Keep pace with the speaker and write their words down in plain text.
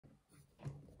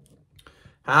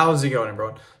How's it going,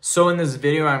 everyone? So in this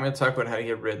video, I'm going to talk about how to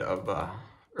get rid of,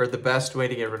 or the best way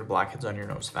to get rid of blackheads on your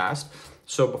nose fast.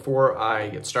 So before I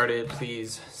get started,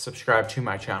 please subscribe to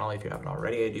my channel if you haven't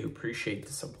already. I do appreciate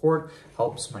the support.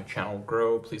 Helps my channel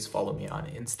grow. Please follow me on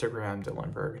Instagram,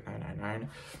 Dylanberg999.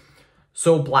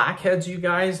 So blackheads, you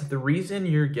guys, the reason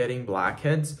you're getting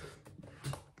blackheads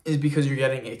is because you're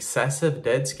getting excessive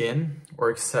dead skin or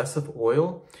excessive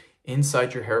oil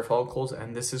inside your hair follicles,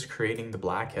 and this is creating the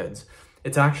blackheads.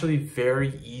 It's actually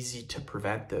very easy to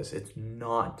prevent this. It's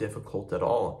not difficult at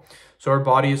all. So our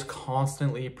body is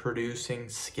constantly producing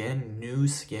skin, new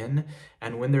skin,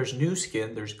 and when there's new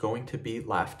skin, there's going to be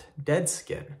left dead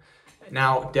skin.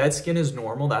 Now, dead skin is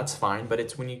normal, that's fine, but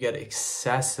it's when you get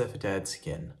excessive dead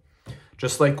skin.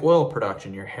 Just like oil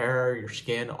production, your hair, your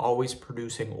skin, always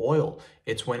producing oil.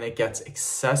 It's when it gets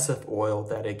excessive oil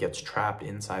that it gets trapped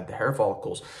inside the hair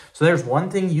follicles. So there's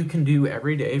one thing you can do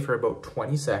every day for about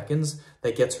 20 seconds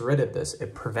that gets rid of this.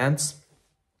 It prevents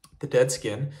the dead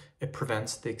skin. It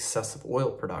prevents the excessive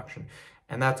oil production.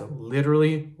 And that's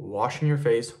literally washing your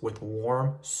face with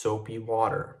warm, soapy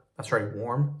water. That's right,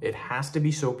 warm. It has to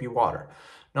be soapy water.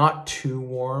 Not too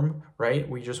warm, right?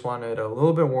 We just want it a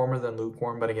little bit warmer than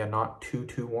lukewarm, but again, not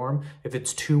too warm. If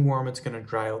it's too warm, it's gonna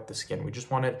dry out the skin. We just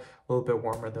want it a little bit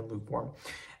warmer than lukewarm.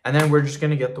 And then we're just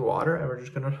gonna get the water and we're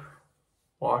just gonna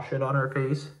wash it on our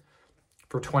face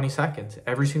for 20 seconds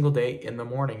every single day in the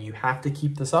morning. You have to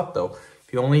keep this up though.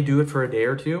 If you only do it for a day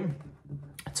or two,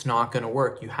 it's not gonna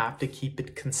work. You have to keep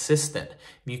it consistent.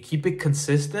 If you keep it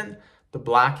consistent, the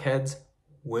blackheads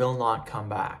will not come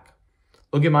back.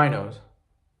 Look at my nose.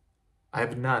 I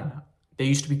have none. They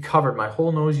used to be covered. My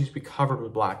whole nose used to be covered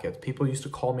with blackheads. People used to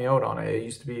call me out on it. It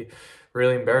used to be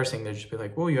really embarrassing. They'd just be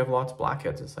like, whoa, you have lots of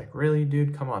blackheads. It's like, really,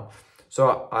 dude? Come on.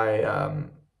 So I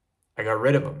got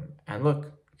rid of them. And look,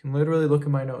 you can literally look at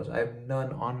my nose. I have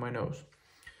none on my nose.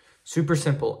 Super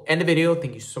simple. End of video.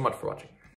 Thank you so much for watching.